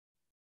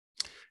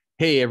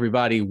Hey,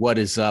 everybody, what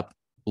is up?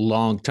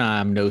 Long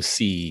time no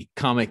see.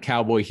 Comic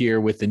Cowboy here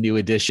with a new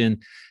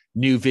edition,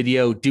 new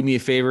video. Do me a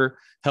favor,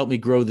 help me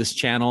grow this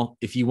channel.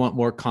 If you want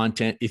more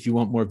content, if you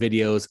want more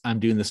videos,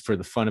 I'm doing this for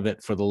the fun of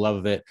it, for the love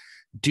of it.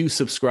 Do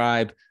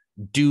subscribe,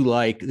 do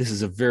like. This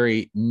is a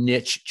very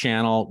niche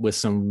channel with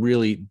some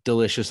really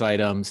delicious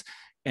items,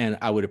 and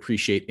I would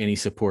appreciate any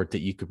support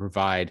that you could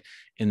provide.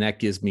 And that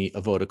gives me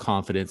a vote of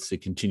confidence to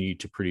continue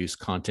to produce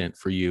content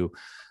for you.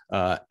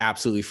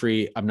 Absolutely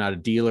free. I'm not a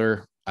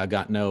dealer. I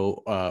got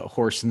no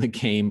horse in the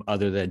game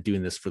other than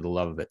doing this for the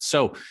love of it.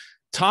 So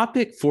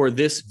topic for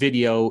this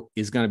video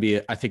is going to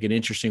be, I think, an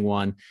interesting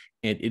one.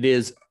 And it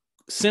is,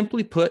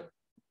 simply put,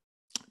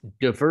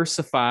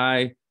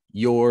 diversify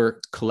your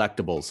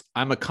collectibles.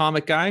 I'm a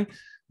comic guy,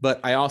 but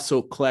I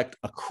also collect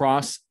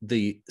across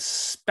the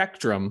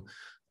spectrum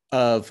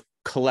of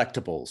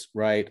collectibles,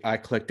 right? I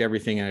collect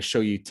everything, and I show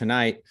you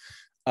tonight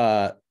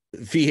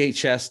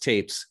VHS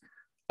tapes,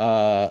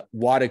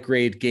 Wada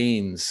grade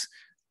games.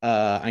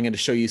 I'm going to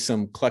show you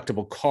some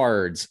collectible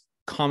cards,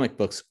 comic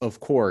books, of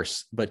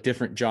course, but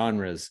different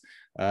genres,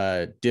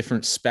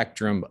 different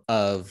spectrum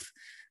of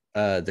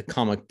the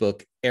comic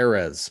book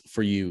eras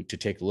for you to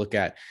take a look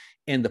at.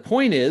 And the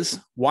point is,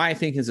 why I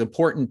think it's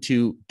important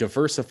to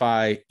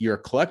diversify your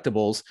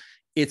collectibles.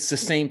 It's the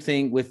same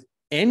thing with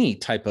any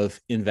type of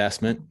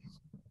investment.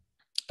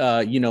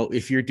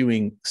 If you're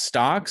doing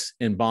stocks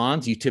and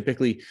bonds, you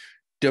typically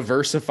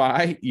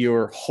diversify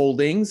your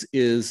holdings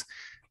is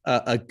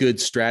a good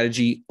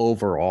strategy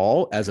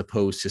overall, as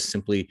opposed to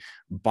simply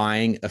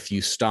buying a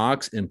few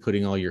stocks and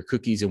putting all your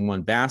cookies in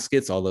one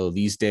basket. Although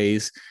these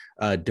days,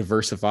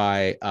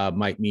 diversify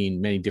might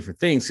mean many different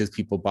things, because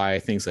people buy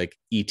things like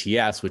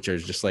ETFs, which are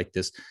just like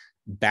this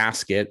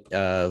basket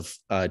of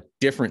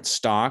different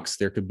stocks.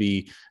 There could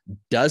be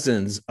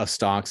dozens of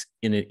stocks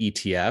in an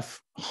ETF,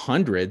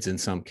 hundreds in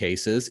some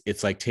cases.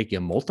 It's like taking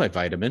a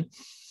multivitamin.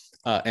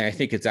 And I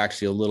think it's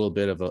actually a little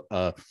bit of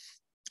a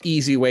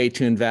easy way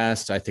to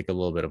invest. I think a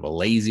little bit of a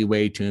lazy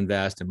way to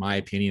invest. In my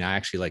opinion, I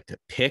actually like to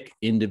pick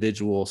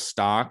individual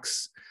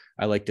stocks.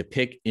 I like to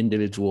pick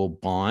individual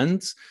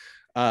bonds.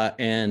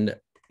 And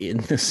in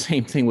the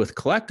same thing with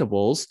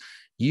collectibles,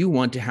 you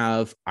want to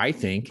have, I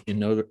think,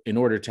 in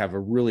order to have a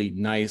really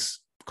nice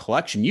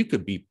collection, you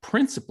could be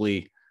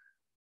principally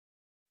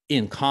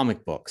in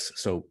comic books.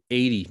 So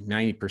 80,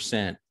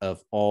 90%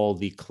 of all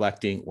the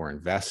collecting or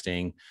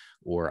investing,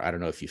 or I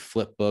don't know if you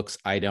flip books.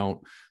 I don't.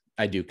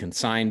 I do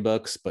consign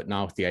books, but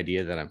not with the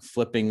idea that I'm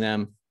flipping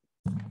them.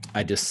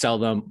 I just sell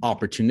them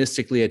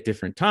opportunistically at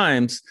different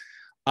times.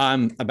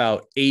 I'm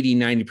about 80,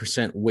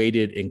 90%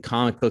 weighted in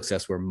comic books.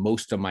 That's where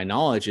most of my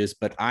knowledge is,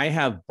 but I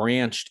have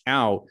branched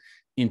out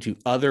into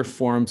other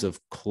forms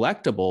of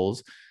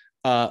collectibles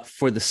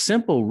for the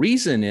simple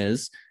reason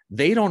is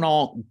they don't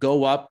all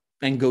go up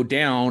and go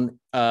down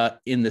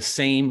in the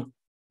same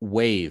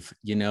wave.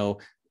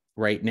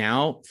 Right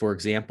now, for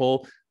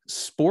example,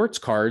 sports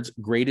cards,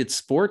 graded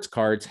sports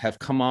cards have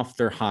come off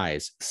their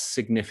highs,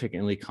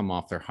 significantly come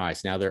off their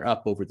highs. Now they're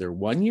up over their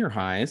 1-year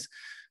highs,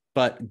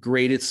 but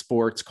graded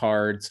sports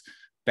cards,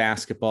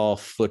 basketball,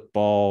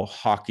 football,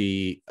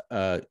 hockey,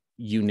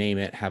 you name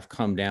it, have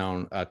come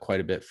down quite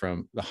a bit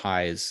from the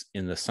highs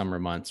in the summer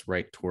months,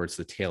 right towards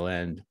the tail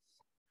end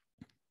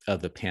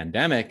of the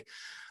pandemic.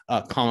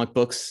 Comic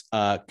books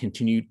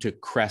continue to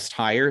crest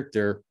higher.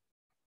 They're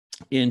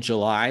in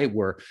July,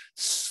 we're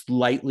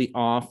slightly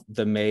off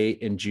the May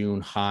and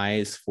June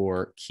highs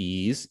for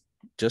keys,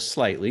 just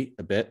slightly,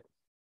 a bit.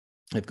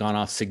 They've gone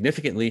off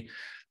significantly,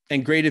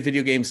 and graded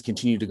video games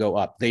continue to go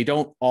up. They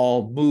don't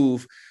all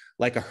move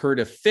like a herd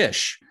of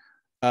fish,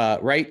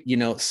 right?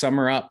 Some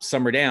are up,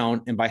 some are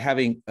down. And by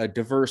having a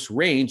diverse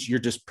range, you're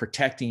just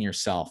protecting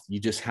yourself. You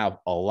just have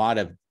a lot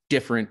of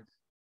different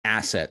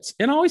assets,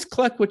 and always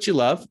collect what you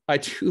love. I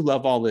do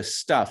love all this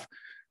stuff,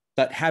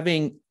 but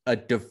having a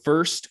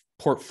diverse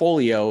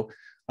portfolio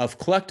of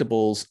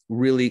collectibles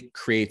really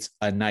creates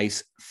a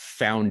nice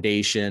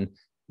foundation,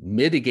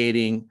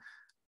 mitigating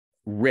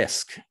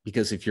risk,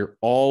 because if you're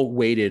all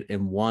weighted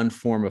in one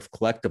form of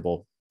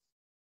collectible,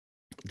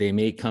 they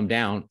may come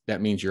down.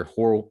 That means your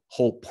whole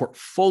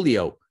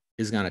portfolio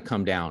is going to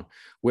come down.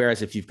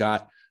 Whereas if you've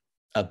got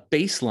a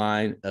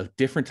baseline of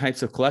different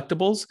types of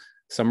collectibles,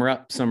 some are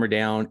up, some are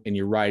down, and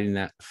you're riding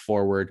that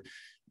forward,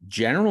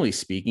 generally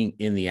speaking,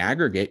 in the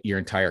aggregate, your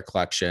entire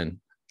collection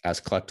as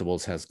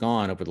collectibles has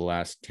gone over the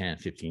last 10,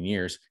 15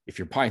 years, if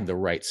you're buying the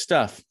right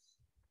stuff,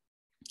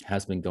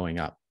 has been going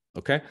up.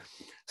 Okay.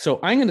 So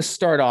I'm going to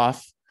start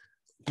off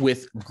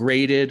with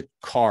graded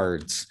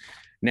cards.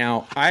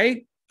 Now,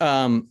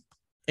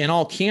 in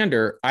all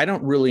candor, I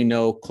don't really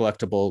know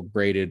collectible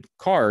graded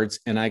cards,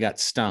 and I got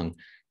stung.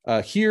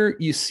 Here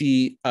you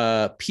see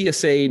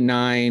PSA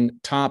 9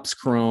 Topps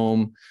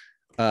Chrome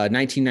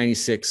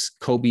 1996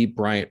 Kobe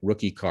Bryant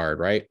rookie card,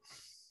 right?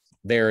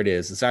 There it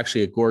is. It's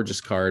actually a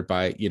gorgeous card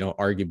by,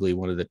 arguably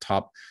one of the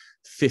top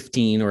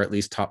 15 or at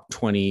least top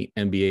 20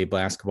 NBA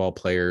basketball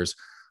players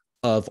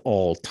of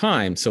all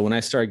time. So when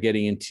I started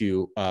getting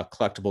into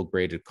collectible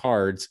graded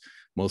cards,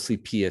 mostly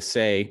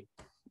PSA,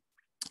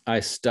 I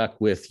stuck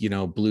with,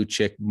 blue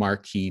chick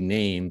marquee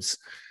names,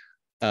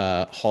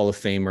 Hall of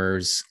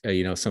Famers,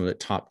 some of the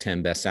top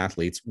 10 best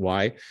athletes.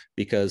 Why?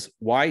 Because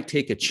why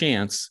take a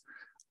chance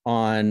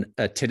on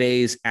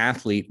today's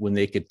athlete when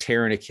they could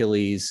tear an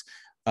Achilles,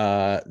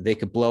 they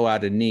could blow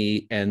out a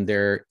knee, and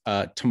they're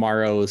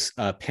tomorrow's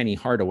Penny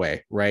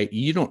Hardaway, right?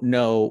 You don't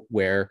know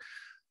where,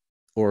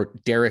 or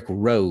Derrick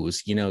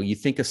Rose, you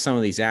think of some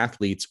of these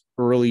athletes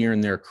earlier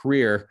in their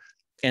career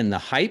and the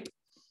hype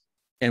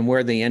and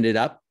where they ended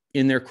up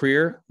in their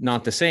career,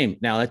 not the same.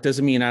 Now, that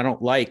doesn't mean I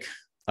don't like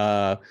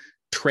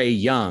Trey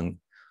Young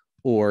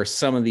or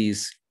some of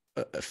these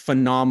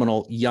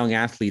phenomenal young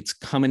athletes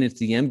coming into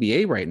the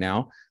NBA right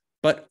now,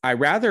 but I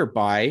rather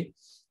buy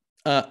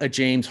a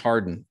James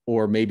Harden,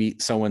 or maybe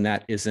someone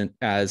that isn't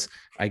as,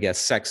 I guess,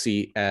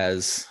 sexy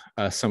as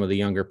some of the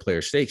younger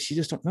players today. You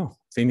just don't know.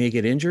 They may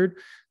get injured.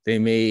 They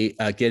may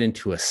get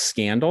into a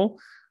scandal.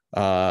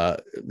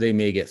 They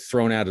may get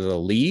thrown out of the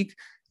league.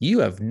 You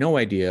have no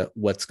idea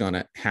what's going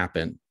to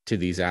happen to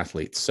these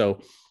athletes. So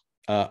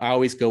I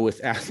always go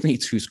with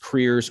athletes whose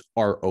careers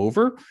are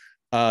over.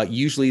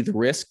 Usually the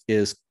risk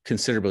is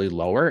considerably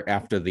lower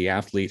after the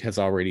athlete has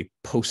already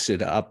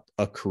posted up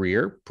a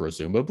career,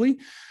 presumably.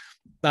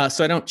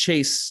 So I don't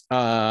chase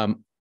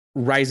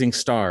rising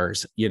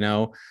stars,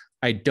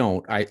 I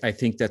don't. I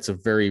think that's a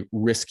very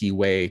risky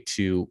way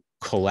to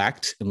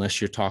collect, unless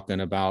you're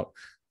talking about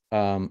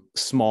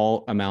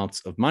small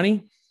amounts of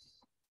money.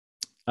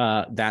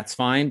 That's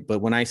fine. But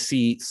when I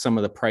see some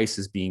of the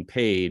prices being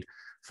paid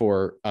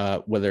for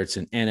whether it's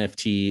an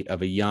NFT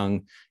of a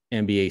young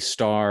NBA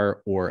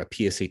star or a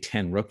PSA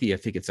 10 rookie, I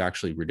think it's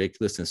actually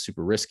ridiculous and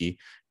super risky.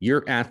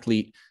 Your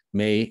athlete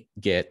may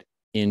get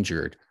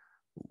injured.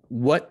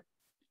 What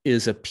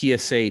is a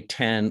PSA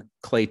 10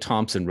 Klay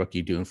Thompson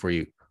rookie doing for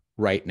you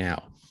right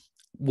now?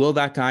 Will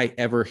that guy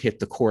ever hit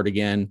the court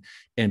again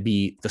and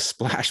be the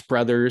Splash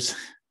Brothers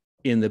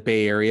in the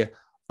Bay Area?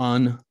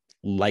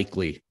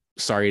 Unlikely.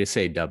 Sorry to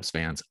say, Dubs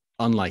fans,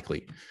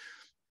 unlikely.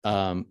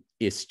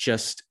 It's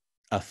just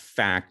a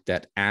fact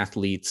that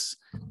athletes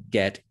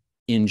get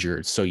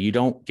injured. So you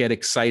don't get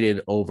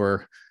excited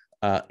over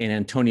an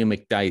Antonio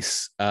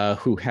McDyess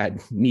who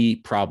had knee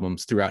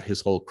problems throughout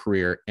his whole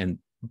career and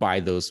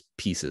buy those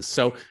pieces.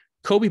 So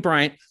Kobe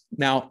Bryant.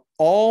 Now,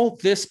 all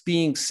this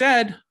being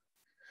said,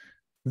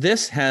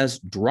 this has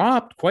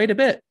dropped quite a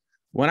bit.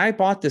 When I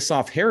bought this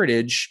off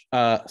Heritage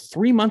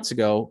 3 months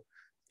ago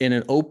in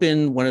an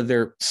open, one of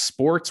their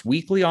sports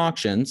weekly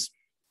auctions,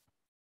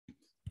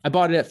 I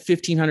bought it at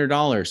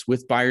 $1,500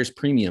 with buyer's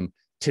premium.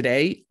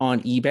 Today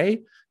on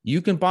eBay,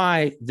 you can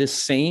buy this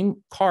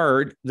same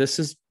card. This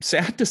is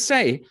sad to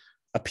say,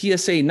 a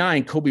PSA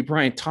 9 Kobe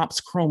Bryant Topps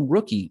Chrome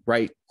rookie,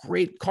 right?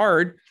 Great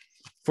card,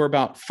 for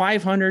about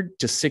 $500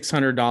 to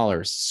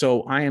 $600.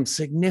 So I am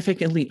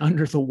significantly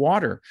under the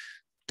water.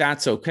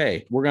 That's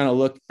okay. We're going to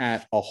look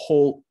at a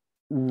whole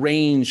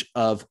range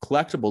of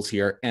collectibles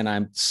here. And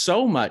I'm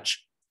so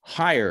much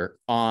higher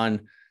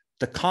on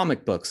the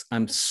comic books.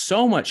 I'm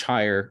so much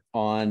higher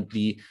on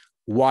the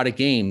Wada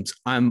games.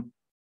 I'm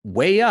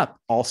way up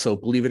also,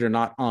 believe it or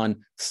not, on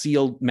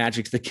sealed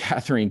Magic the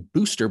Gathering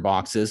booster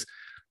boxes,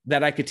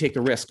 that I could take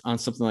a risk on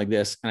something like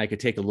this and I could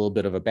take a little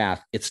bit of a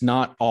bath. It's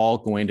not all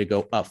going to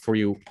go up for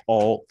you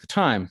all the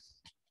time.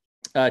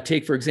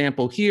 Take, for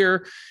example,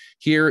 here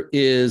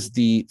is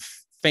the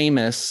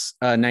famous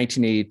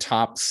 1980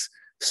 Topps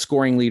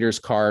scoring leaders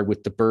card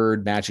with the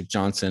Bird Magic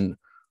Johnson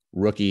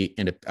rookie.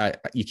 And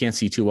you can't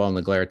see too well in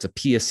the glare. It's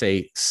a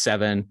PSA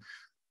 7.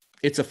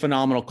 It's a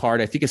phenomenal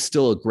card. I think it's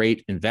still a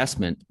great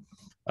investment.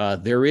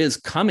 There is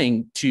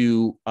coming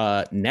to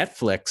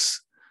Netflix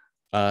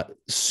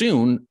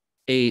soon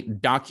a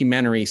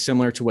documentary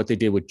similar to what they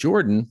did with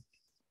Jordan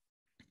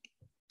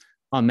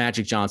on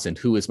Magic Johnson,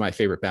 who is my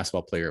favorite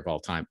basketball player of all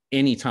time.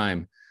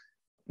 Anytime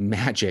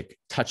Magic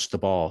touched the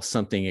ball,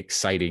 something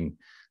exciting,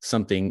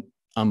 something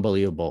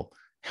unbelievable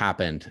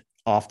happened,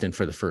 often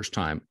for the first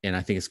time. And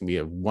I think it's going to be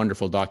a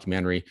wonderful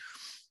documentary.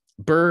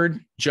 Bird,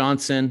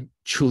 Johnson,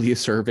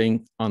 Julius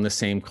Erving on the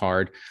same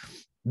card.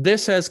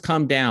 This has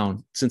come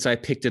down since I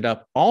picked it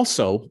up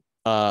also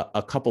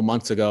a couple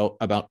months ago,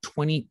 about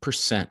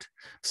 20%.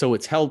 So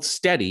it's held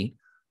steady,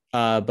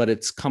 but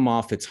it's come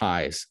off its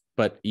highs.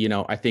 But,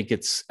 I think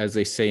it's, as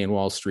they say in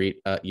Wall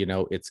Street,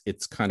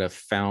 it's kind of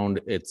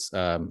found it's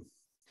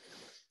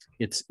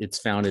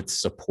found its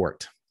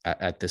support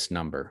at this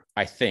number,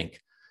 I think,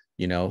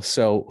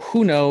 so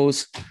who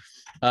knows,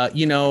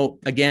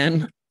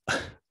 again,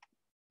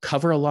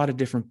 cover a lot of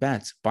different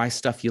bets, buy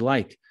stuff you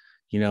like,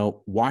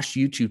 watch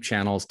YouTube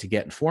channels to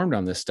get informed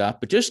on this stuff.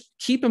 But just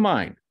keep in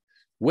mind,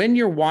 when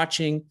you're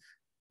watching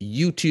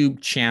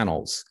YouTube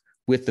channels,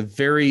 with the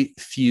very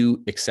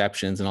few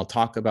exceptions, and I'll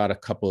talk about a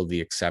couple of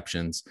the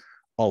exceptions,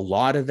 a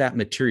lot of that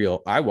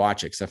material, I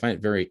watch it because I find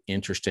it very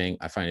interesting.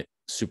 I find it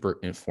super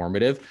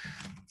informative.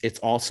 It's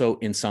also,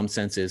 in some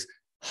senses,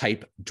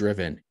 hype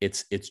driven.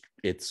 It's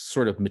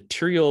sort of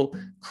material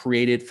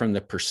created from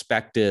the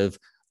perspective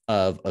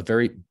of a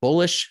very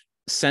bullish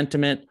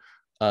sentiment,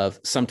 of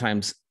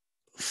sometimes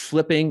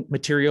flipping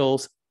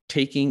materials,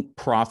 taking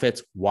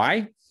profits.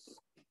 Why?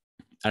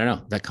 I don't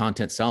know, that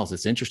content sells.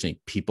 It's interesting.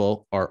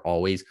 People are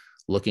always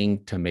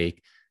looking to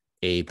make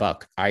a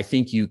buck. I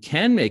think you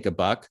can make a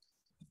buck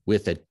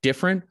with a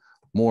different,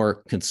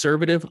 more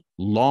conservative,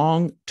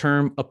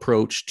 long-term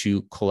approach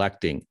to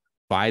collecting.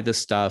 Buy the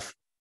stuff,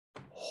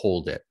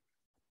 hold it.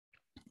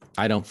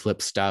 I don't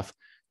flip stuff.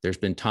 There's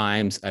been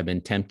times I've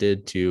been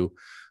tempted to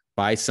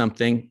buy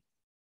something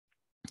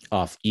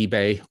off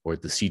eBay or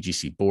the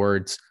CGC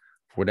boards.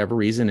 For whatever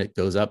reason, it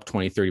goes up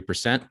 20,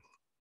 30%.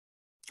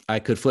 I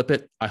could flip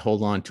it. I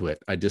hold on to it.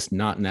 I'm just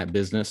not in that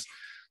business.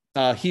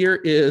 Here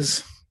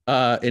is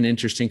an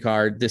interesting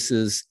card. This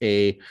is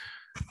a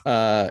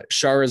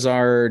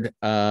Charizard.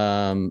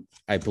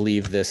 I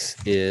believe this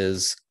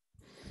is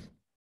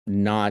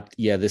not,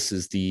 yeah, this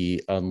is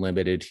the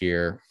unlimited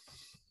here.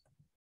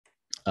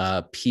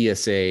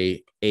 PSA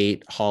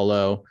 8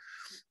 holo.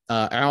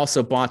 I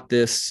also bought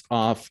this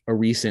off a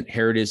recent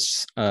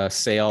Heritage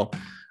sale.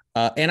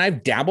 And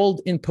I've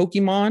dabbled in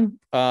Pokemon.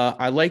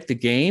 I like the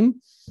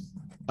game.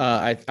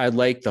 I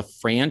like the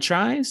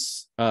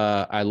franchise.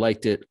 I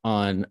liked it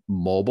on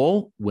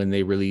mobile when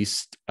they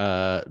released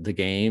the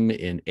game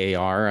in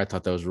AR. I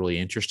thought that was really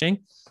interesting.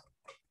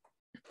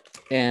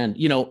 And,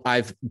 you know,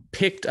 I've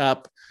picked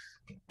up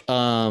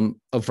a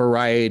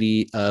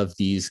variety of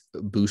these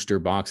booster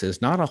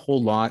boxes, not a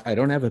whole lot. I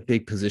don't have a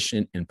big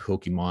position in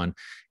Pokemon.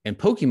 And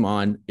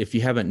Pokemon, if you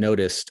haven't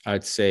noticed,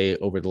 I'd say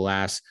over the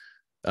last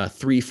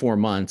 3-4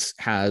 months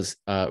has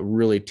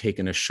really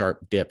taken a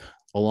sharp dip,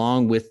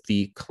 along with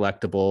the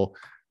collectible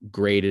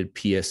graded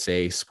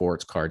PSA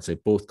sports cards. They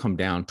both come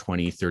down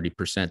 20,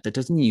 30%. That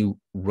doesn't mean you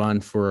run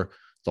for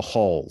the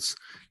halls.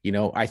 You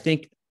know, I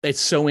think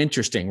it's so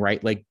interesting,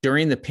 right? Like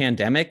during the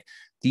pandemic,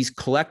 these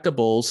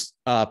collectibles,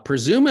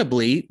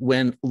 presumably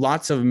when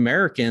lots of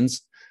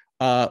Americans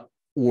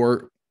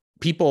or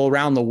people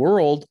around the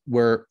world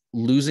were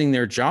losing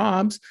their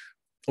jobs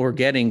or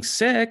getting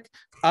sick,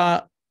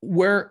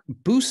 we're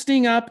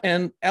boosting up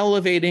and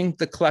elevating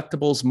the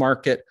collectibles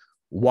market.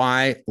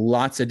 Why?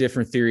 Lots of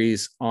different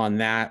theories on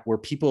that, where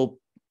people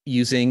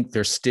using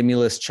their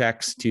stimulus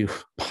checks to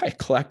buy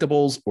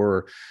collectibles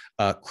or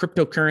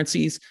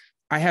cryptocurrencies.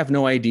 I have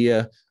no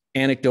idea.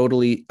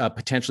 Anecdotally,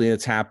 potentially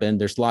that's happened.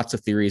 There's lots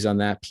of theories on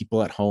that.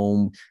 People at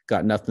home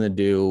got nothing to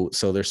do,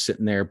 so they're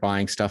sitting there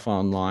buying stuff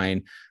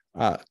online.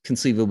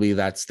 Conceivably,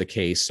 that's the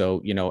case. So,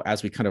 you know,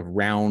 as we kind of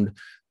round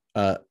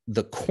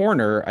the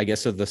corner, I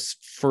guess, of this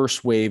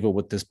first wave of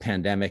what this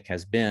pandemic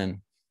has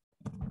been,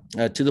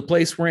 to the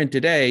place we're in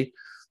today,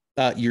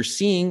 you're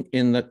seeing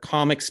in the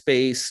comic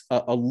space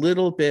a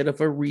little bit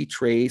of a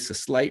retrace, a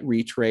slight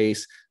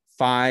retrace,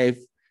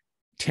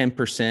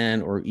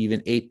 5-10% or even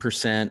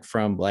 8%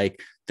 from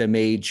like the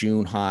May,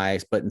 June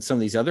highs. But in some of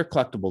these other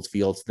collectibles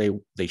fields,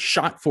 they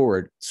shot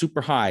forward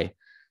super high.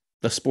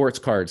 The sports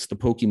cards, the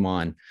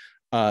Pokemon,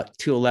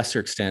 to a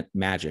lesser extent,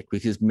 Magic,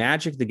 because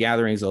Magic the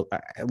Gathering is a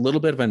little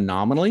bit of an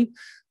anomaly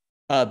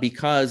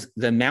because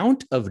the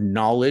amount of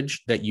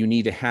knowledge that you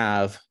need to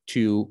have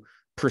to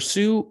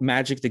pursue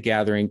Magic the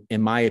Gathering,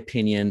 in my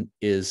opinion,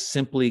 is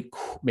simply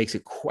makes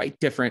it quite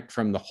different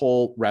from the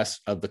whole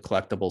rest of the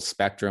collectible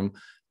spectrum.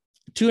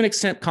 To an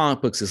extent,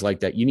 comic books is like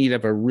that. You need to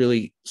have a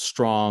really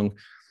strong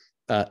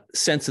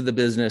sense of the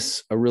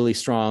business, a really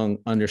strong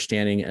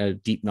understanding, a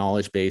deep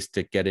knowledge base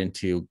to get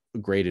into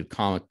graded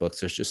comic books.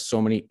 There's just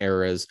so many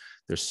eras.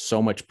 There's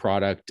so much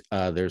product.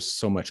 There's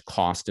so much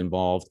cost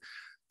involved.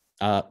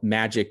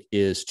 Magic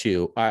is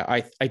too.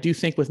 I do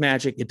think with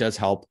Magic, it does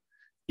help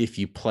if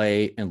you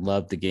play and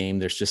love the game.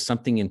 There's just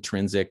something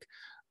intrinsic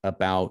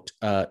about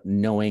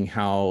knowing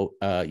how,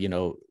 you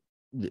know,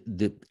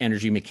 the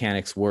energy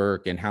mechanics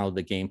work and how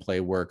the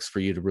gameplay works for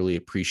you to really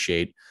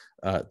appreciate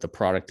the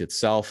product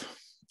itself.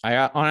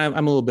 I'm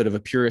a little bit of a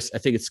purist. I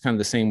think it's kind of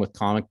the same with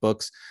comic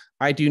books.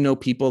 I do know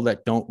people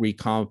that don't read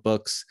comic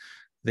books.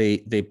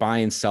 They buy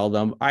and sell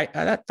them.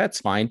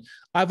 That's fine.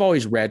 I've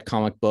always read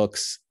comic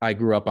books. I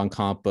grew up on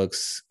comic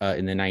books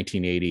in the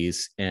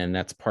 1980s, and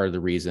that's part of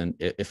the reason,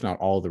 if not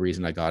all the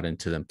reason, I got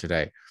into them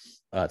today.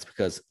 It's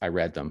because I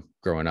read them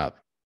growing up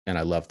and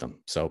I loved them.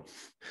 So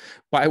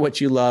buy what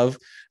you love.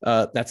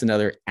 That's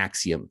another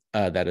axiom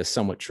that is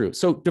somewhat true.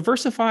 So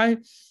diversify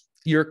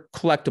your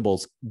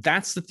collectibles.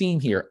 That's the theme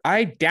here.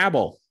 I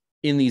dabble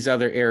in these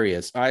other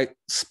areas. I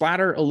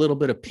splatter a little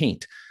bit of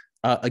paint.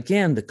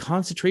 Again, the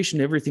concentration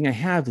of everything I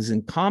have is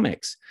in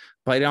comics,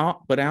 but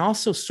I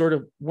also sort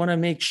of want to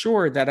make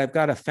sure that I've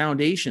got a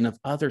foundation of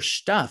other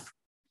stuff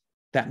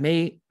that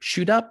may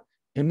shoot up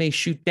and may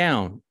shoot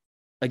down.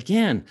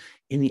 Again,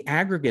 in the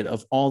aggregate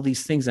of all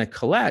these things I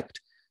collect,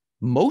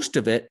 most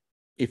of it,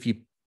 if you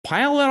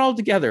pile it all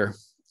together,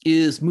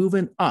 is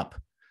moving up,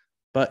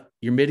 but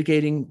you're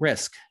mitigating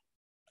risk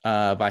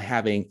by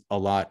having a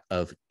lot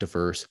of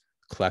diverse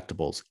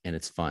collectibles, and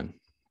it's fun.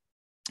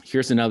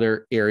 Here's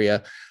another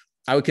area.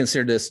 I would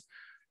consider this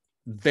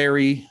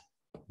very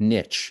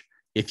niche.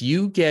 If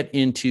you get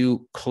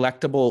into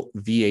collectible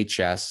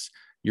VHS,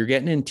 you're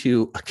getting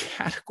into a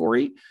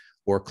category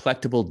or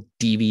collectible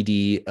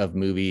DVD of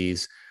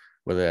movies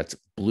whether that's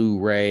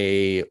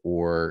Blu-ray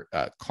or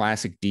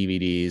classic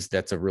DVDs.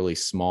 That's a really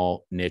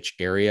small niche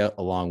area,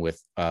 along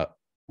with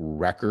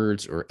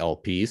records or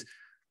LPs.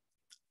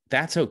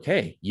 That's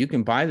okay. You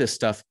can buy this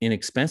stuff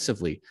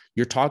inexpensively.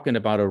 You're talking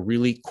about a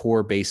really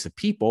core base of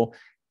people.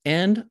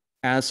 And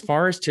as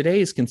far as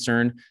today is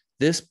concerned,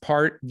 this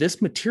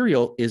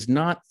material is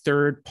not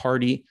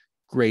third-party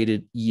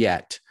graded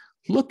yet.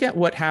 Look at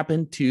what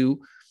happened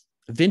to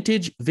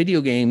vintage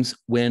video games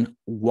when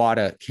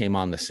WATA came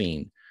on the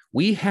scene.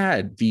 We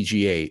had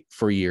VGA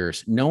for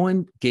years. No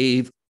one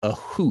gave a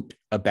hoot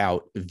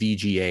about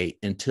VGA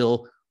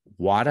until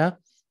WATA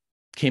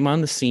came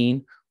on the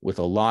scene with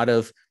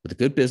a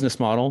good business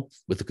model,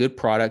 with a good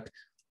product,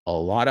 a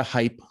lot of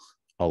hype,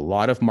 a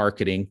lot of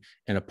marketing,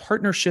 and a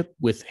partnership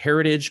with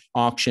Heritage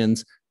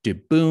Auctions to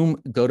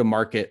boom, go to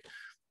market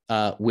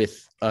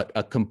with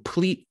a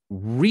complete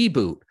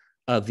reboot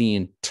of the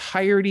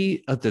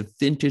entirety of the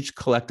vintage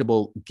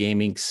collectible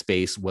gaming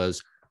space.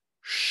 Was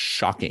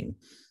shocking.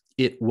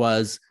 It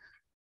was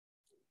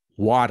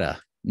WATA,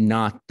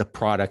 not the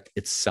product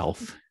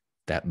itself,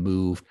 that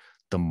moved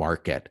the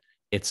market.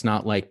 It's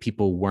not like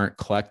people weren't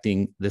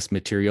collecting this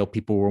material.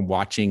 People were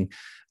watching,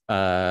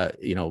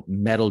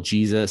 Metal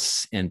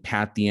Jesus and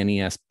Pat the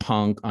NES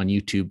Punk on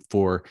YouTube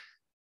for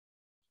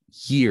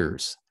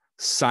years,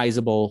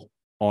 sizable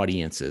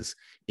audiences.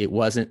 It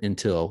wasn't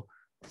until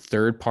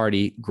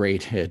third-party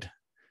graded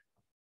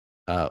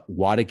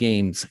WATA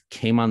Games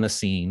came on the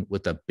scene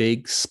with a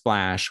big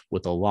splash,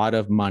 with a lot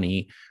of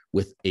money,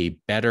 with a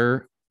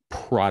better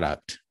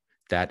product,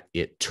 that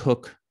it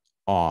took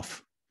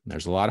off.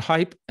 There's a lot of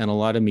hype and a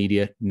lot of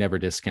media. Never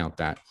discount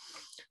that.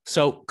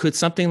 So could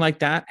something like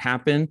that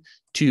happen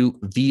to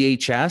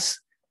VHS?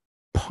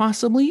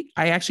 Possibly.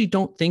 I actually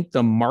don't think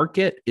the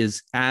market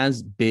is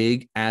as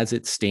big as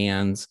it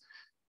stands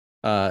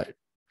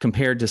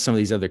compared to some of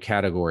these other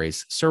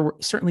categories. So we're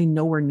certainly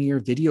nowhere near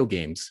video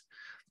games.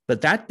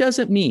 But that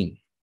doesn't mean,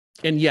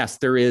 and yes,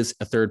 there is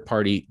a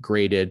third-party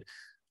graded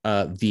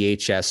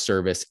VHS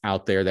service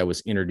out there that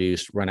was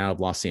introduced, run out of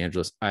Los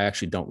Angeles. I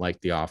actually don't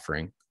like the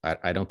offering.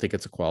 I don't think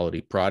it's a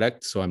quality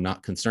product, so I'm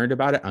not concerned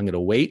about it. I'm going to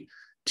wait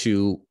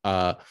to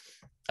a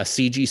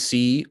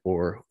CGC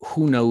or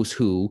who knows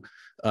who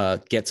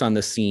gets on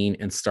the scene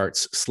and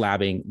starts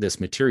slabbing this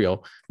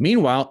material.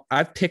 Meanwhile,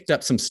 I've picked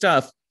up some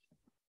stuff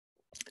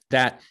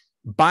that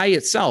by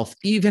itself,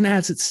 even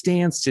as it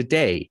stands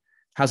today,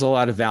 has a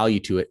lot of value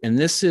to it. And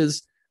this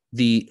is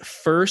the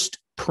first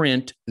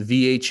print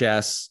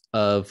VHS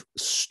of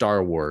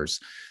Star Wars.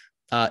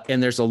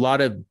 And there's a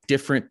lot of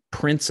different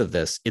prints of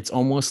this. It's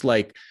almost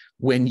like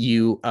when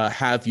you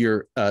have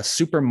your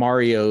Super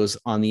Marios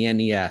on the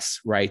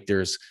NES, right?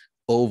 There's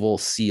oval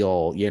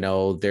seal,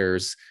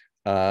 there's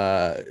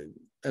a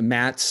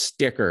matte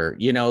sticker,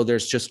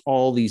 there's just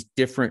all these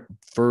different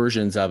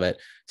versions of it.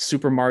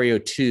 Super Mario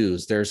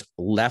 2s, there's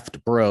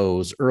Left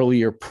Bros,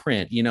 earlier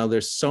print,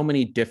 there's so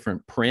many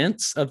different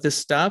prints of this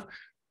stuff.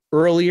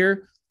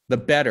 Earlier, the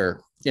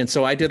better. And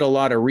so I did a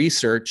lot of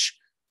research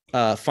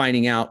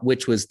finding out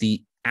which was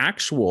the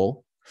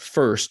actual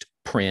first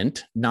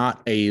print,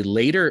 not a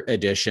later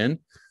edition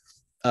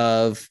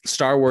of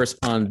Star Wars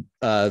on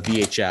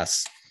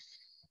VHS.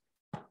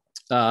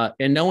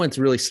 And no one's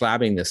really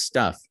slabbing this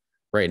stuff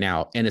right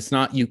now. And it's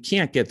not, you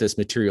can't get this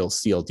material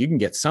sealed. You can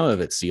get some of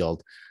it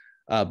sealed,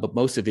 but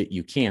most of it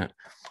you can't.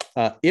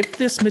 If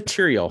this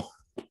material,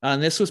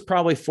 and this was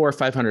probably $400 or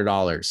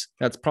 $500,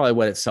 that's probably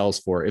what it sells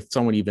for. If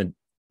someone even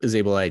is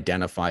able to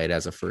identify it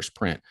as a first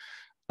print,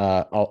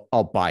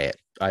 I'll buy it.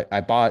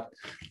 I bought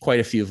quite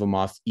a few of them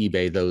off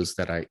eBay, those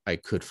that I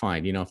could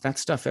find. If that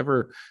stuff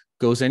ever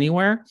goes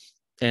anywhere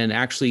and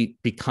actually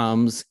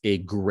becomes a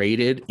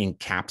graded,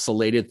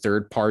 encapsulated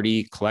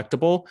third-party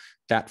collectible,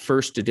 that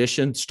first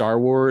edition Star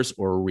Wars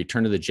or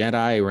Return of the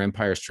Jedi or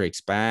Empire Strikes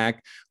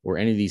Back or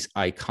any of these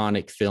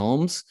iconic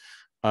films,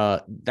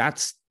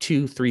 that's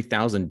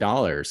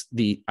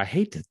 $2,000-$3,000. I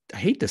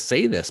hate to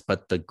say this,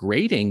 but the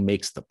grading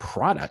makes the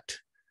product.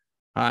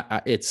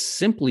 It's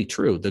simply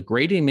true. The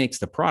grading makes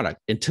the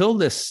product. Until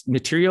this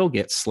material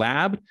gets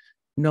slabbed,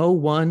 no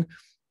one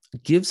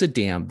gives a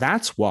damn.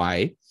 That's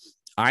why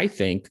I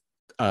think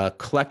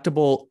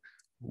collectible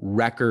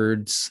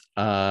records,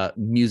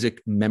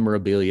 music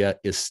memorabilia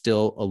is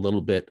still a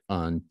little bit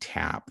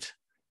untapped,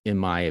 in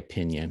my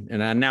opinion.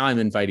 And now I'm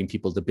inviting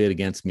people to bid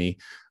against me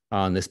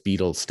on this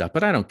Beatles stuff,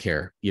 but I don't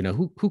care.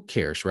 Who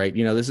cares, right?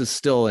 This is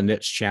still a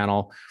niche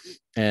channel,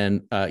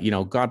 and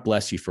God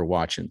bless you for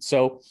watching.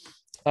 So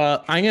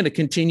I'm going to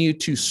continue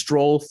to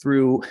stroll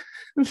through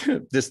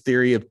this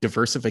theory of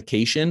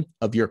diversification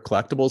of your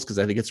collectibles, because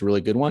I think it's a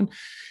really good one.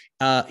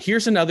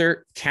 Here's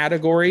another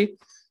category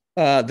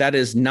that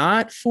is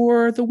not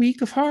for the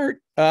weak of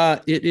heart.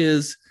 It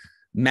is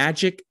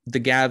Magic the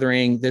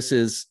Gathering. This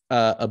is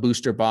a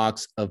booster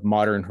box of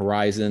Modern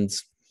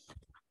Horizons.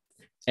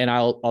 And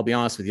I'll be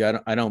honest with you,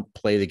 I don't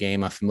play the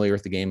game. I'm familiar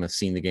with the game. I've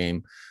seen the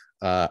game.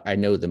 I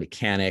know the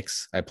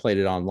mechanics. I played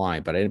it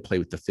online, but I didn't play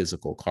with the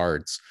physical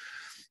cards.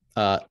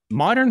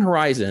 Modern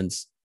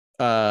Horizons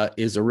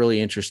is a really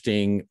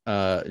interesting,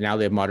 now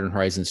they have Modern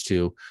Horizons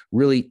 2,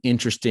 really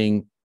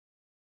interesting,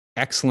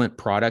 excellent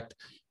product.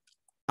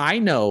 I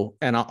know,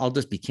 and I'll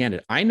just be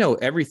candid, I know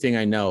everything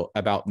I know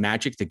about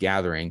Magic the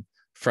Gathering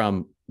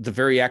from the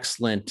very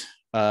excellent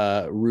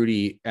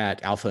Rudy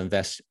at Alpha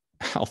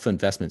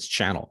Investments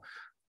channel.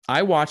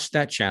 I watched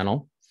that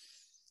channel.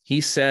 He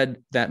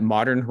said that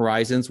Modern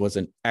Horizons was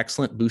an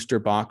excellent booster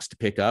box to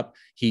pick up.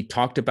 He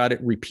talked about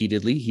it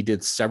repeatedly. He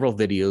did several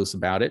videos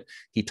about it.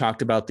 He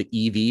talked about the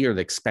EV, or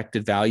the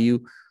expected value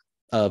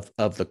of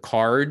the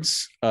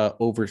cards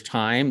over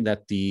time,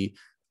 that the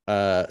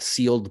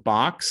sealed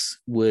box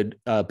would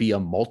be a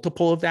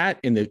multiple of that,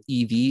 and the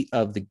EV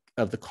of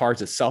the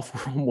cards itself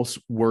were almost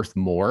worth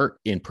more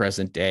in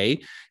present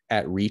day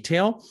at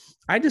retail.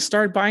 I just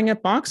started buying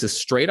up boxes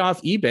straight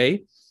off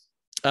eBay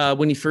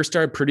when he first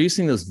started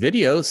producing those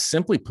videos,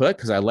 simply put,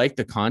 because I liked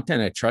the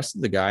content. I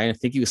trusted the guy, and I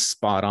think he was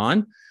spot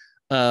on.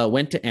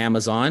 Went to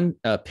Amazon,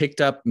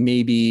 picked up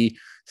maybe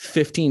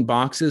 15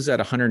 boxes at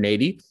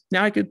 180.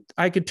 Now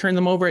I could turn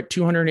them over at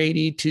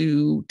 280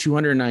 to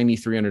 290,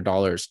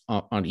 $300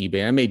 on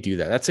eBay. I may do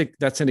that.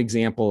 That's an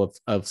example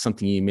of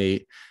something you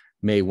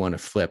may want to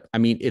flip. I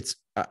mean,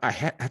 I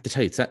have to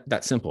tell you, it's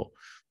that simple.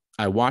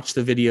 I watched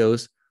the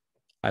videos,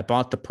 I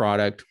bought the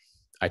product,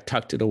 I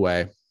tucked it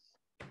away.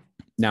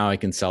 Now I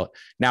can sell it.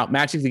 Now,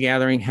 Magic the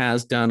Gathering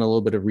has done a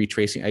little bit of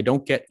retracing. I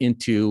don't get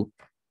into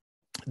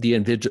the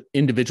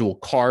individual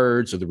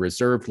cards or the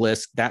reserve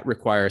list. That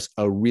requires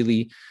a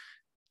really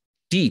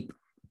deep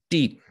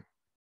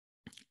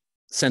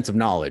sense of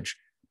knowledge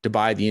to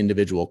buy the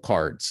individual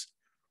cards.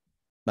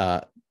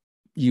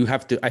 You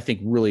have to, I think,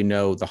 really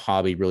know the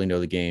hobby, really know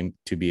the game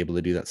to be able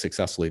to do that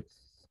successfully.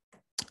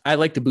 I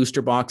like the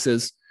booster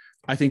boxes.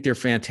 I think they're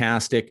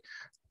fantastic.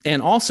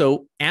 And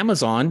also,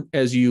 Amazon,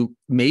 as you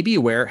may be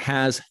aware,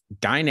 has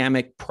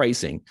dynamic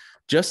pricing.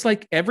 Just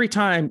like every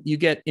time you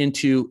get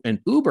into an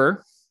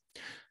Uber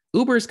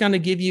is going to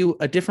give you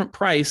a different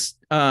price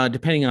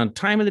depending on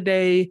time of the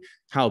day,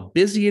 how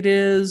busy it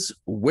is,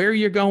 where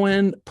you're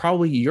going,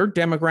 probably your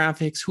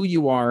demographics, who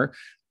you are,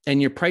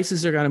 and your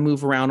prices are going to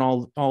move around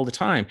all the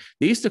time.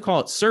 They used to call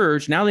it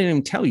surge. Now they don't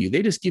even tell you.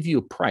 They just give you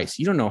a price.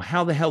 You don't know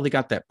how the hell they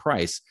got that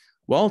price.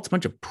 Well, it's a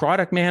bunch of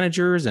product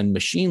managers and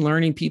machine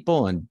learning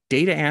people and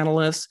data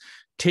analysts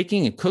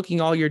taking and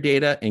cooking all your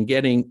data and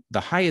getting the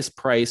highest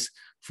price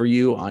for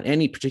you on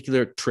any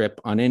particular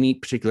trip, on any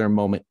particular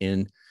moment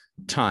in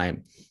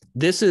time.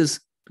 This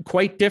is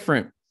quite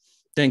different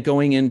than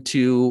going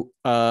into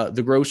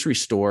the grocery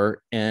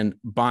store and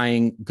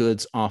buying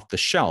goods off the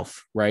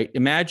shelf, right?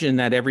 Imagine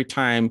that every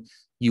time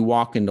you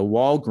walk into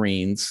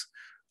Walgreens,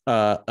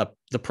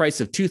 the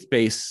price of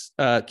toothpaste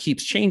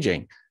keeps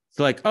changing. It's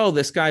like, oh,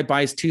 this guy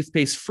buys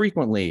toothpaste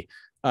frequently.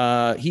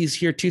 He's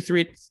here two,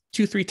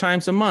 three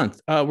times a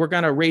month. We're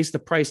going to raise the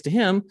price to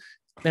him.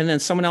 And then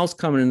someone else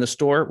coming in the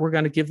store, we're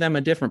going to give them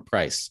a different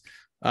price.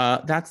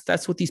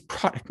 That's what these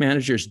product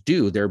managers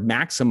do. They're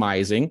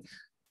maximizing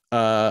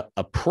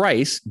a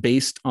price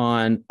based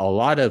on a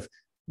lot of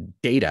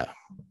data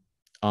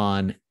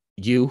on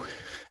you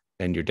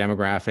and your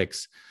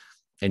demographics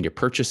and your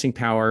purchasing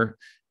power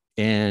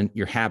and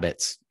your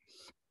habits.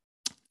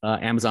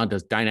 Amazon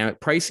does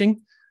dynamic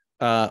pricing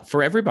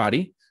for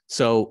everybody.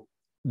 So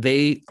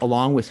they,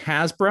 along with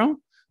Hasbro,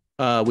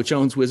 which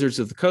owns Wizards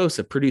of the Coast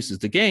that produces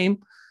the game,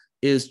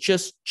 is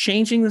just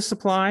changing the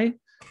supply.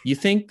 You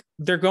think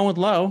they're going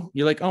low.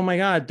 You're like, oh my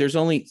God, there's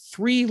only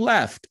 3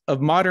 left of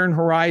Modern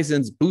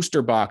Horizons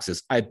booster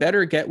boxes. I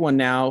better get one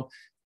now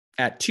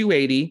at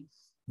 280.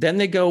 Then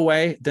they go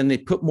away. Then they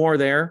put more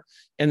there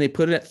and they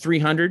put it at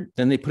 300.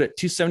 Then they put it at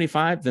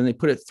 275. Then they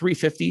put it at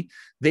 350.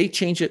 They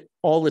change it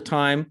all the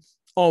time,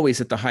 always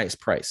at the highest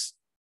price.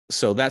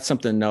 So that's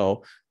something to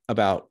know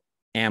about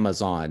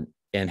Amazon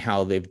and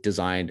how they've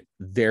designed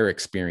their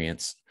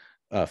experience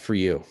for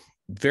you.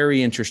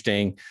 Very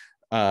interesting,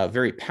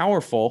 very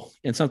powerful,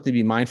 and something to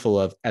be mindful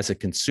of as a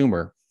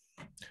consumer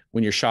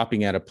when you're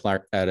shopping at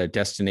a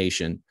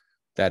destination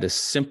that is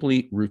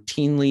simply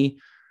routinely,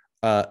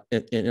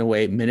 in a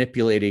way,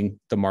 manipulating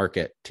the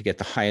market to get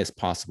the highest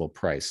possible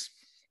price.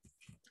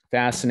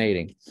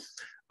 Fascinating.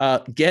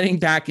 Getting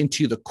back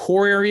into the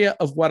core area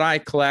of what I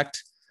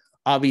collect,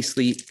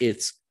 obviously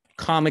it's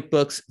comic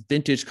books,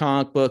 vintage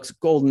comic books,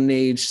 golden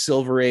age,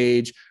 silver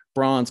age,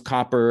 bronze,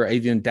 copper. I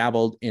even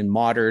dabbled in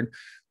modern.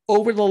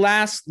 Over the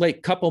last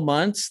couple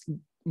months,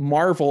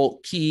 Marvel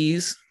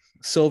keys,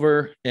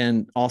 silver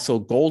and also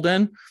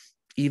golden,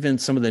 even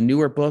some of the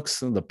newer books,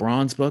 some of the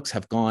bronze books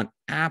have gone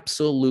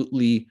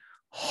absolutely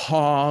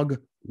hog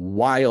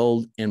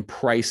wild in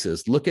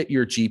prices. Look at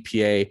your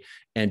GPA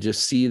and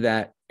just see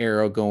that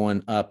arrow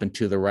going up and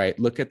to the right.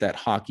 Look at that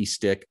hockey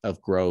stick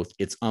of growth.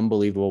 It's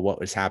unbelievable what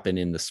has happened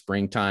in the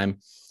springtime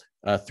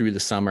through the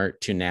summer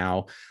to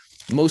now.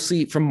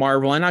 Mostly from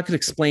Marvel. I'm not going to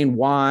explain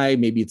why.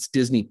 Maybe it's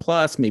Disney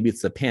Plus. Maybe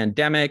it's the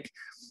pandemic.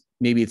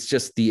 Maybe it's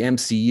just the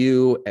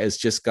MCU has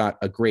just got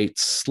a great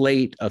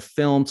slate of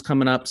films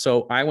coming up.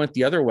 So I went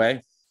the other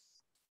way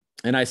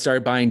and I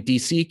started buying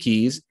DC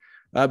keys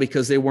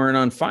because they weren't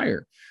on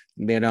fire.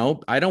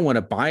 I don't want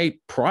to buy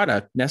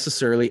product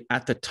necessarily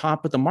at the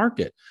top of the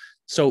market.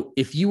 So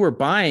if you were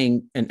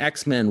buying an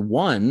X-Men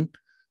 1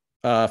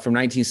 from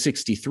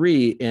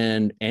 1963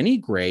 in any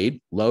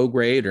grade, low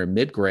grade or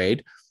mid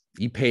grade,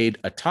 you paid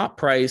a top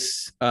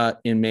price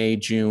in May,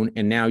 June,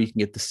 and now you can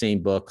get the same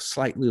book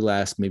slightly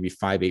less, maybe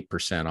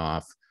 5-8%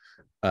 off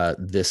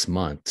this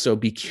month. So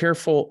be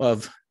careful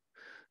of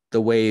the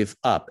wave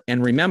up.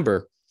 And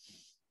remember,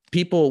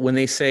 people, when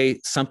they say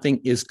something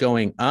is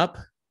going up,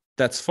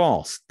 that's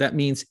false. That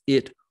means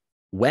it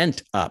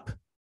went up.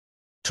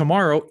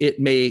 Tomorrow, it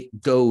may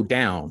go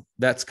down.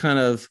 That's kind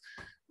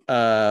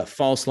of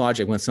false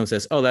logic when someone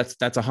says, oh,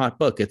 that's a hot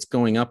book, it's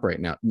going up right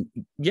now.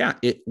 Yeah,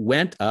 it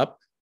went up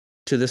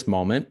to this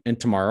moment, and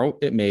tomorrow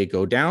it may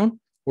go down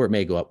or it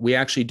may go up. We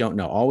actually don't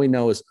know. All we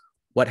know is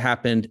what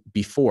happened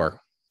before.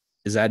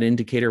 Is that an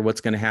indicator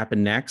what's going to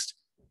happen next?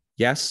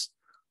 Yes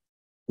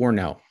or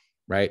no,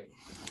 right?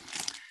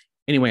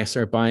 Anyway, I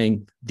started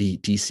buying the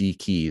DC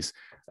keys.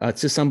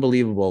 It's just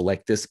unbelievable.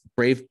 Like this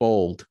Brave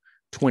Bold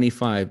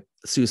 25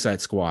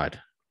 Suicide Squad,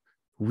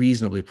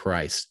 reasonably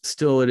priced.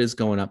 Still, it is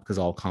going up because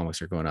all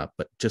comics are going up,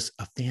 but just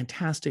a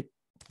fantastic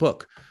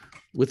book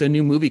with a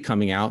new movie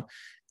coming out.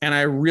 And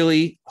I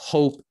really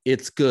hope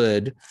it's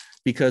good,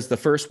 because the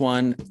first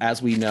one, as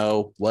we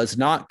know, was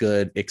not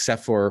good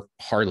except for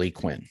Harley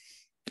Quinn.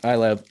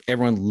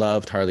 Everyone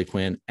loved Harley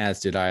Quinn, as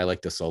did I.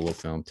 Like the solo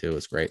film too. It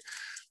was great.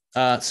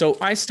 So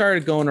I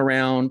started going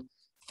around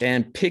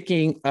and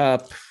picking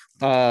up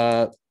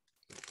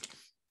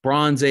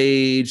Bronze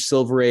Age,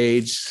 Silver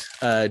Age,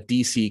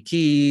 DC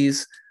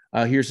keys.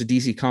 Here's the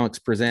DC Comics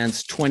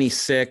Presents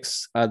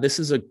 26. This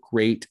is a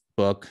great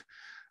book.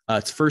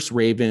 It's first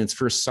Raven, it's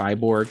first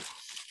Cyborg.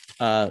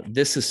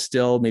 This is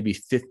still maybe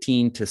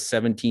 $1,500 to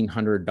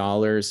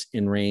 $1,700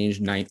 in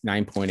range,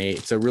 9.8.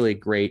 It's a really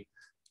great,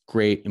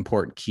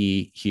 important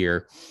key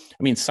here.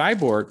 I mean,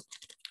 Cyborg,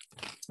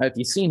 if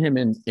you've seen him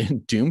in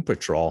Doom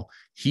Patrol,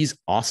 he's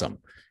awesome.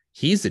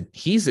 He's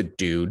a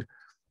dude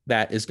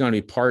that is going to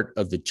be part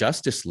of the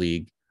Justice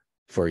League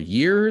for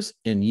years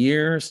and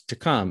years to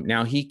come.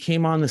 Now, he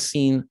came on the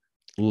scene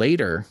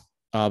later,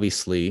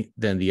 obviously,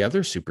 than the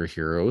other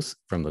superheroes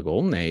from the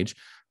Golden Age,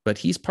 but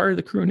he's part of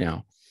the crew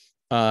now.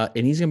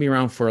 And he's going to be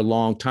around for a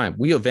long time.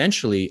 We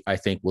eventually, I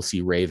think, will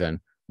see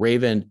Raven.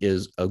 Raven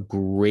is a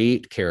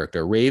great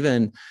character.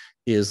 Raven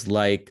is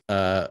like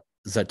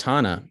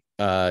Zatanna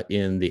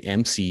in the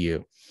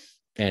MCU.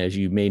 And as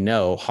you may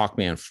know,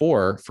 Hawkman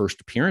 4,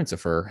 first appearance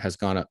of her, has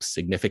gone up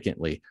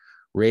significantly.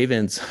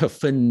 Raven's a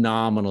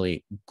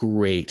phenomenally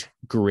great,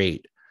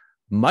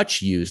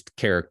 much used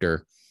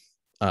character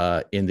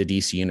in the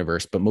DC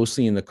universe, but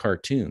mostly in the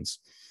cartoons,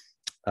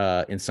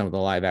 in some of the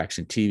live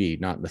action TV,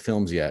 not in the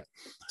films yet.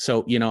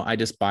 So, I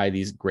just buy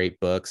these great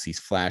books, these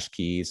Flash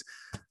keys.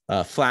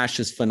 Flash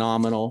is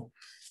phenomenal.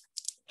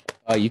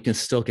 You can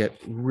still get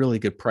really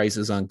good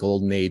prices on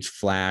Golden Age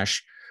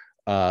Flash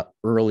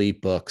early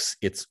books.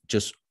 It's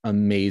just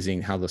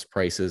amazing how those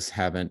prices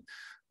haven't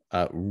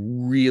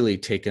really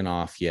taken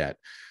off yet.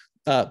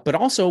 But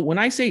also, when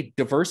I say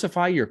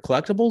diversify your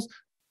collectibles,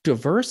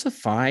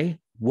 diversify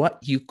what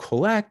you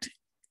collect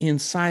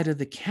inside of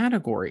the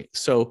category.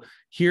 So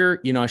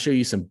here, I show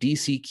you some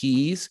DC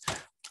keys.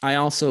 I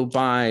also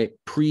buy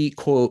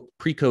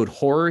pre-code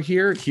horror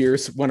here.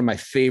 Here's one of my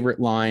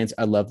favorite lines.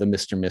 I love the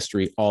Mr.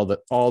 Mystery. All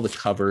the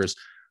covers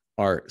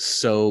are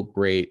so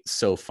great,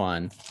 so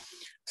fun.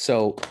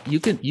 So you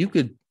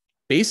could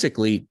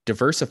basically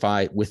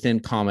diversify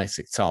within comics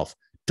itself.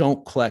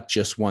 Don't collect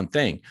just one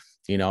thing.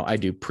 I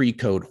do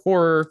pre-code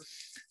horror.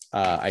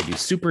 I do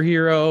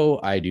superhero,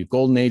 I do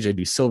Golden Age, I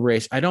do Silver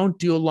Age. I don't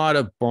do a lot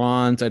of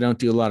bronze. I don't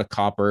do a lot of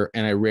copper,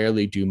 and I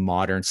rarely do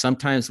modern.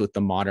 Sometimes with the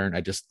modern,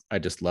 I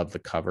just love the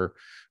cover.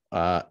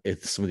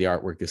 Some of the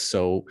artwork is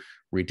so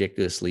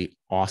ridiculously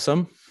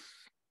awesome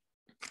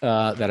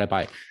that I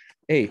buy.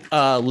 Hey,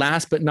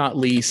 last but not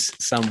least,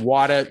 some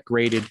WATA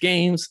graded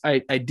games.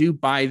 I do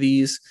buy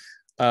these.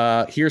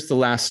 Here's The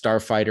Last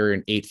Starfighter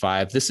in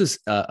 8.5. This is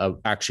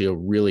actually a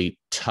really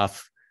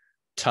tough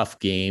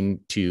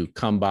game to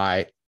come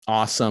by.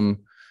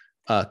 Awesome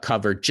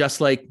cover,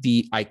 just like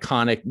the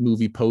iconic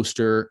movie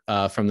poster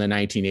from the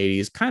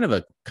 1980s. Kind of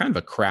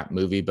a crap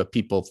movie, but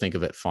people think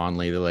of it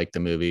fondly. They like the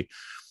movie.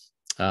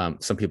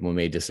 Some people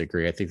may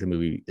disagree. I think the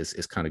movie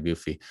is kind of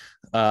goofy,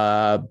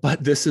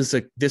 but this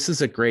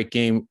is a great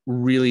game.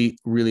 Really,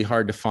 really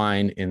hard to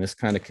find in this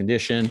kind of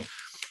condition.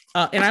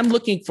 And I'm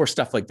looking for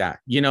stuff like that.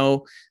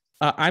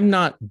 I'm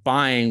not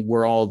buying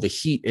where all the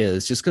heat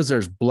is. Just because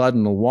there's blood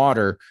in the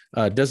water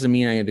doesn't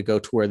mean I need to go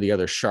to where the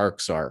other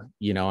sharks are.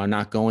 I'm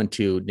not going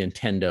to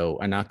Nintendo.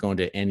 I'm not going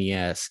to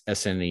NES,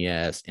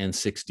 SNES,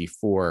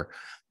 N64.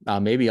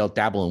 Maybe I'll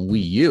dabble in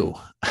Wii U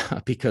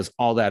because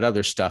all that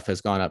other stuff has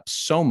gone up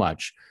so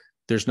much.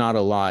 There's not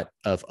a lot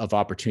of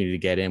opportunity to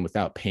get in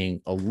without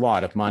paying a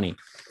lot of money.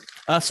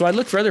 So I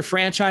look for other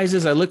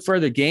franchises. I look for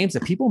other games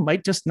that people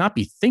might just not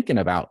be thinking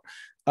about.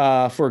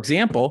 For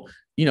example,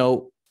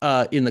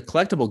 in the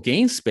collectible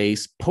game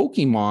space,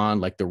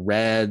 Pokemon, like the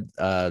red,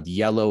 the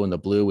yellow, and the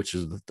blue, which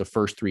is the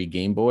first 3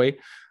 Game Boy,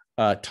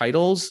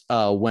 titles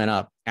went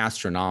up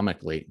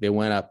astronomically. They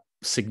went up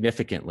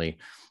significantly.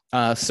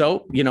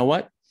 So you know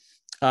what?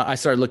 I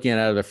started looking at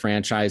other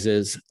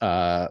franchises.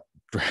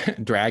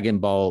 Dragon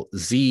Ball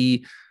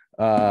Z.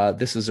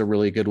 This is a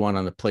really good one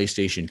on the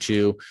PlayStation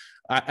 2.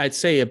 I'd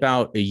say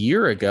about a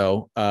year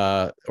ago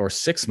or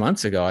 6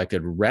 months ago, I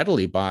could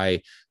readily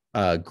buy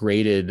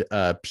graded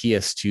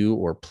PS2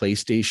 or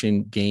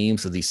PlayStation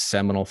games of these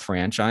seminal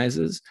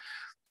franchises.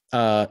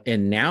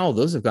 And now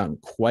those have gotten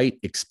quite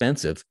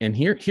expensive. And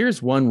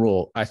here's one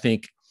rule. I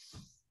think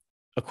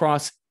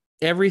across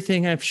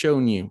everything I've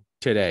shown you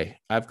today,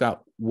 I've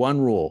got one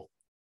rule,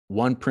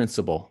 one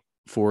principle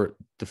for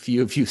the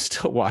few of you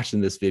still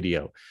watching this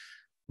video.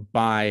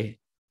 Buy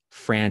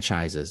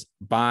franchises,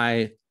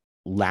 buy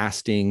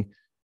lasting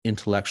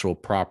intellectual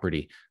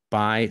property,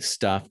 buy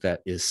stuff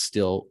that is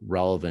still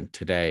relevant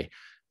today.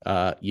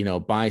 Buy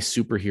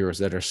superheroes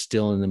that are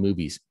still in the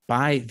movies,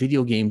 buy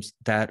video games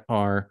that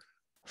are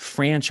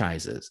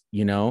franchises,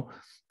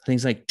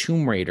 things like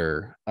Tomb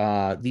Raider,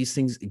 these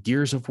things,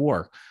 Gears of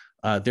War.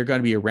 They're going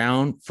to be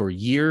around for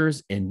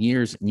years and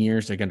years and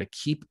years. They're going to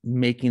keep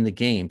making the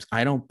games.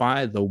 I don't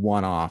buy the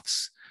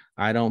one-offs.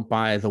 I don't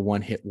buy the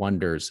one-hit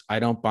wonders. I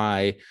don't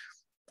buy,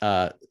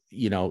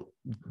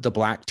 the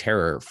Black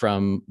Terror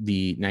from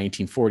the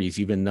 1940s,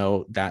 even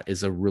though that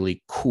is a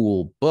really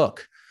cool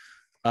book.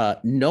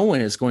 No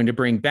one is going to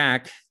bring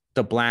back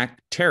the Black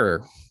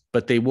Terror,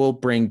 but they will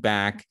bring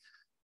back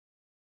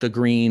the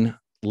Green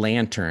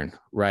Lantern,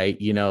 right?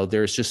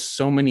 There's just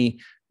so many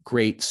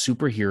great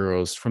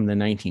superheroes from the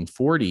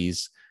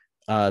 1940s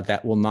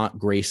that will not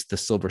grace the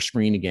silver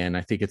screen again.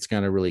 I think it's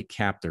going to really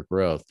cap their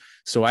growth.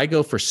 So I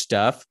go for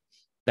stuff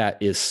that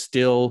is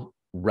still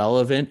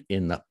relevant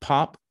in the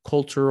pop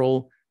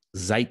cultural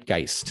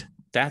zeitgeist.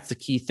 That's the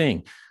key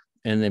thing.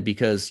 And then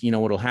because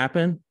what will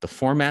happen, the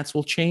formats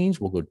will change.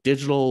 We'll go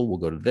digital, we'll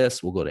go to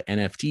this, we'll go to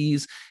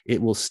NFTs.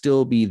 It will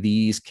still be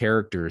these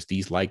characters,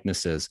 these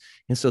likenesses.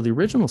 And so the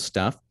original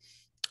stuff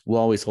will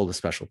always hold a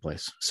special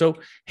place. So,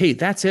 hey,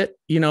 that's it.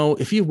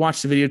 If you've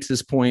watched the video to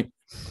this point,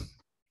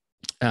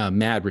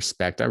 mad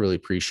respect. I really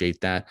appreciate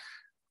that.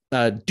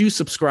 Do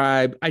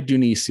subscribe. I do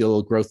need to see a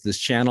little growth of this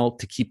channel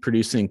to keep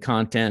producing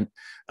content.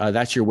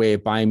 That's your way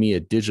of buying me a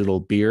digital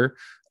beer.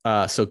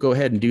 So go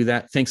ahead and do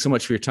that. Thanks so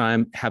much for your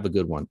time. Have a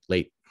good one.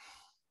 Late.